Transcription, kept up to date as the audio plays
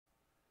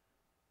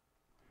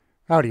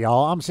Howdy,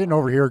 y'all. I'm sitting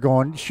over here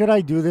going, should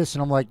I do this?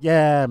 And I'm like,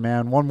 yeah,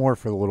 man, one more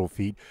for the little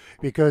feet.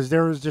 Because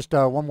there was just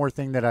one more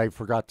thing that I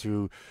forgot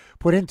to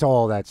put into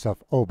all that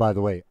stuff. Oh, by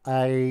the way,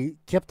 I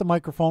kept the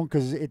microphone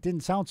because it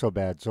didn't sound so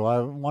bad. So I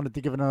wanted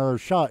to give it another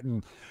shot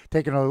and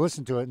take another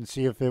listen to it and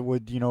see if it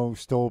would,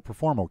 still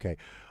perform okay.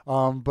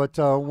 But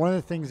one of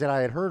the things that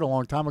I had heard a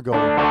long time ago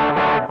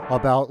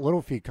about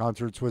Little Feat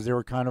concerts was they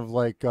were kind of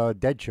like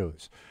dead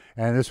shows,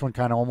 and this one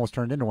kind of almost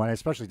turned into one,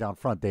 especially down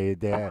front. They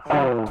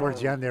towards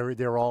the end they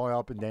were all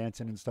up and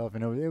dancing and stuff,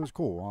 and it was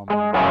cool.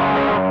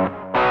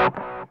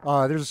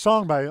 There's a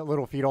song by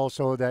Little Feat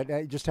also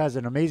that just has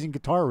an amazing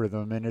guitar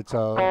rhythm, and it's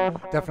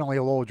definitely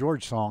a Lowell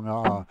George song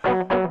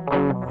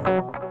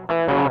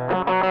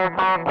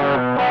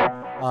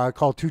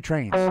called Two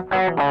Trains.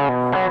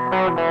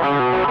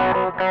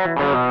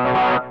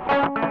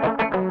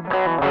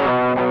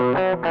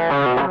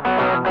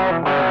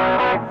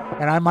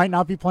 And I might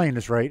not be playing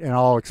this right, and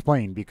I'll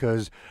explain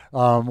because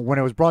when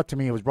it was brought to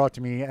me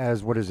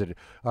as what is it,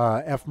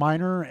 F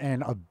minor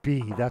and a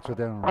B. That's what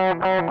they're.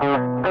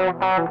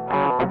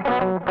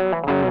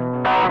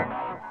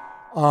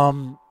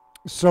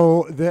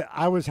 So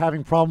I was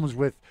having problems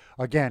with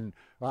again.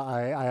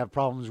 I have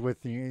problems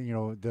with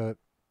the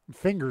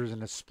fingers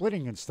and the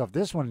splitting and stuff.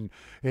 This one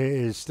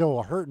is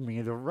still hurting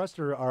me. The rest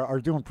are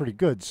doing pretty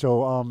good,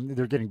 so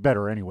they're getting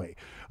better anyway.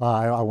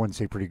 I wouldn't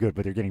say pretty good,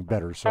 but they're getting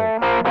better. So,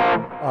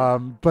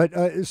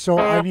 so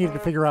I needed to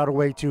figure out a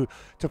way to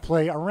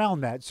play around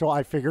that. So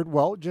I figured,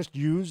 well, just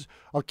use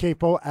a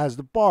capo as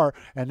the bar,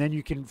 and then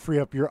you can free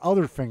up your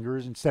other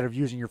fingers instead of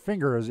using your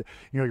finger as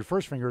your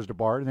first finger as the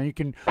bar, and then you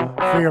can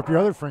free up your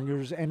other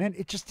fingers. And then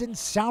it just didn't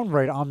sound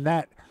right on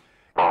that.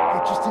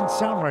 It just didn't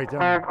sound right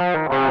there.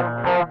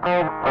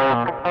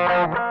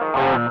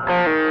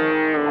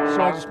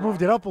 So I just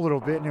moved it up a little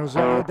bit, and it was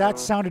that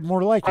sounded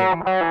more like it.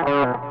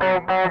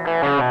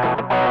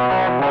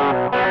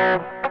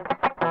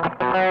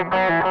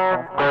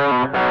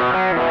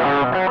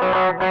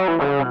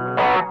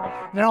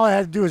 Then all I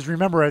had to do is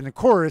remember in the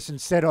chorus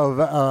instead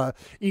of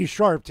E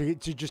sharp to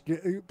just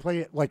play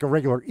it like a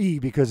regular E,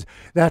 because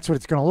that's what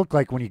it's going to look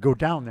like when you go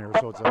down there.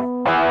 So it's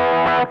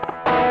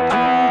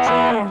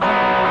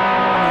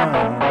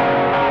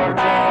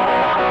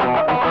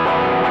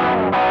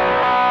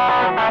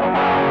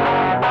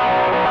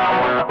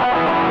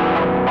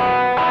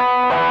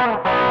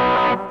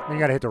you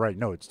got to hit the right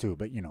notes too,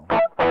 but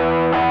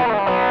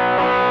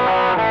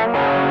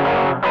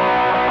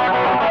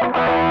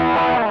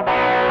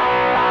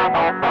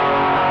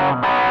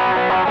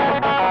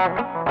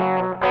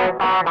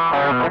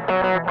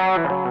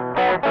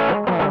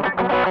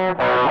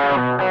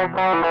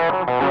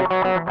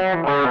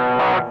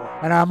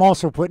And I'm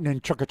also putting in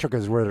chukka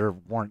chukkas where there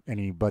weren't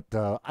any, but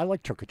I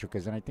like chukka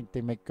chukkas, and I think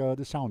they make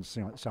the song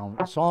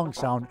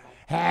sound.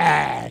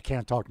 I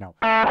can't talk now.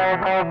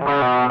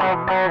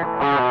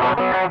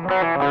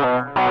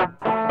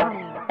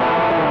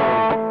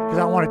 Because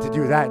I wanted to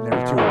do that in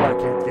there too, but I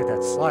can't get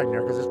that slide in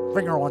there because this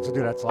finger wants to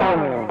do that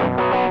slide.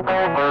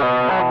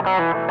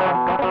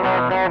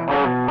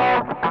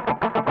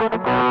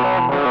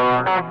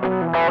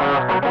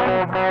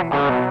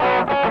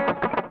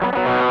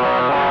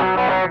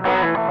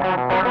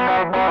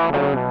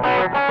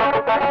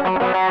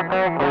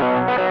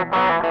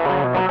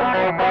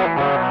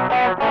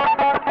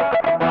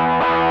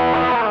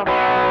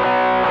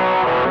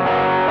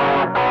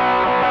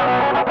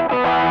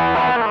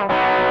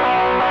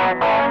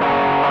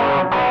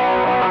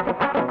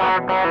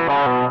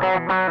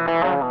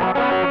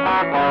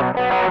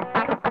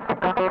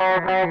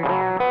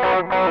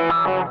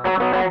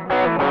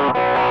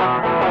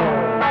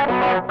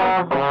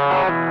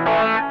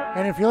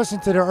 And if you listen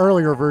to the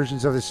earlier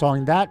versions of the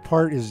song, that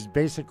part is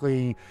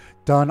basically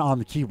done on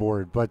the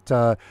keyboard. But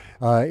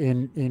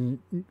in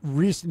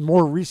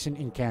more recent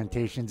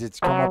incantations, it's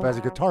come up as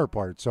a guitar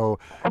part. So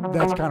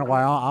that's kind of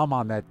why I'm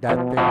on that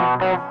thing.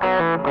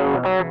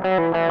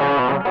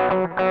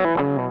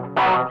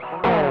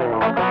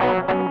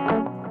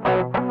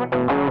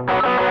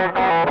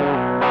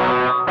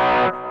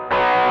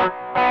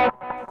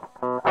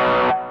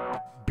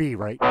 B,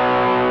 right?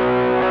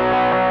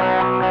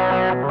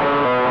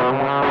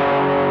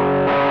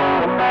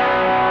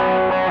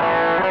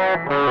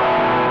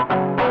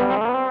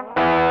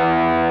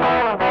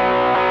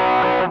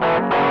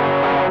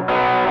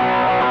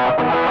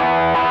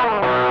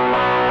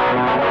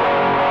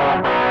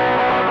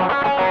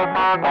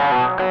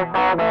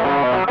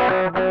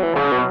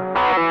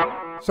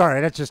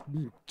 Sorry, that's just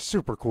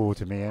super cool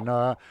to me, and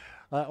well,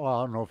 I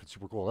don't know if it's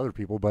super cool to other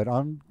people, but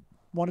I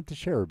wanted to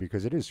share it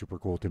because it is super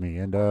cool to me,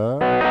 and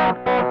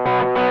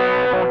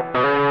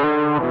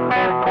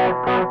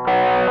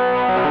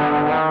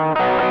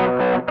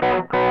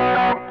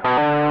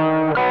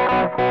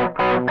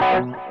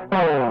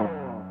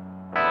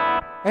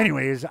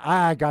anyways,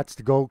 I got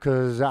to go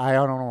because I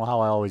don't know how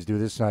I always do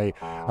this. I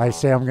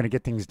say I'm going to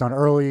get things done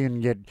early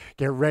and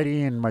get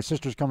ready, and my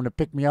sister's coming to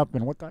pick me up,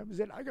 and what time is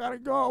it? I got to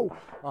go.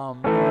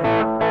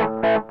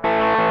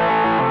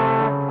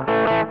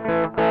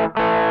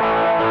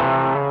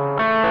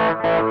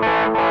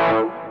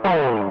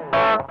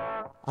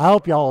 I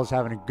hope y'all is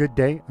having a good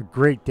day, a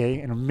great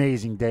day, an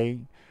amazing day.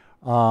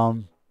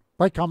 Um,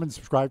 like, comment,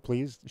 subscribe,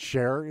 please.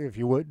 Share if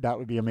you would. That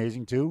would be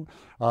amazing too.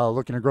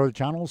 Looking to grow the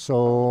channel.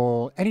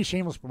 So any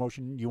shameless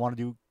promotion you want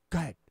to do, go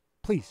ahead.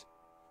 Please.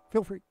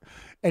 Feel free.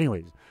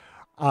 Anyways,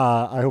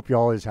 I hope you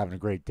all is having a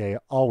great day.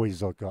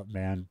 Always look up,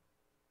 man.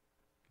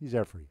 He's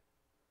there for you.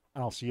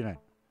 And I'll see you then.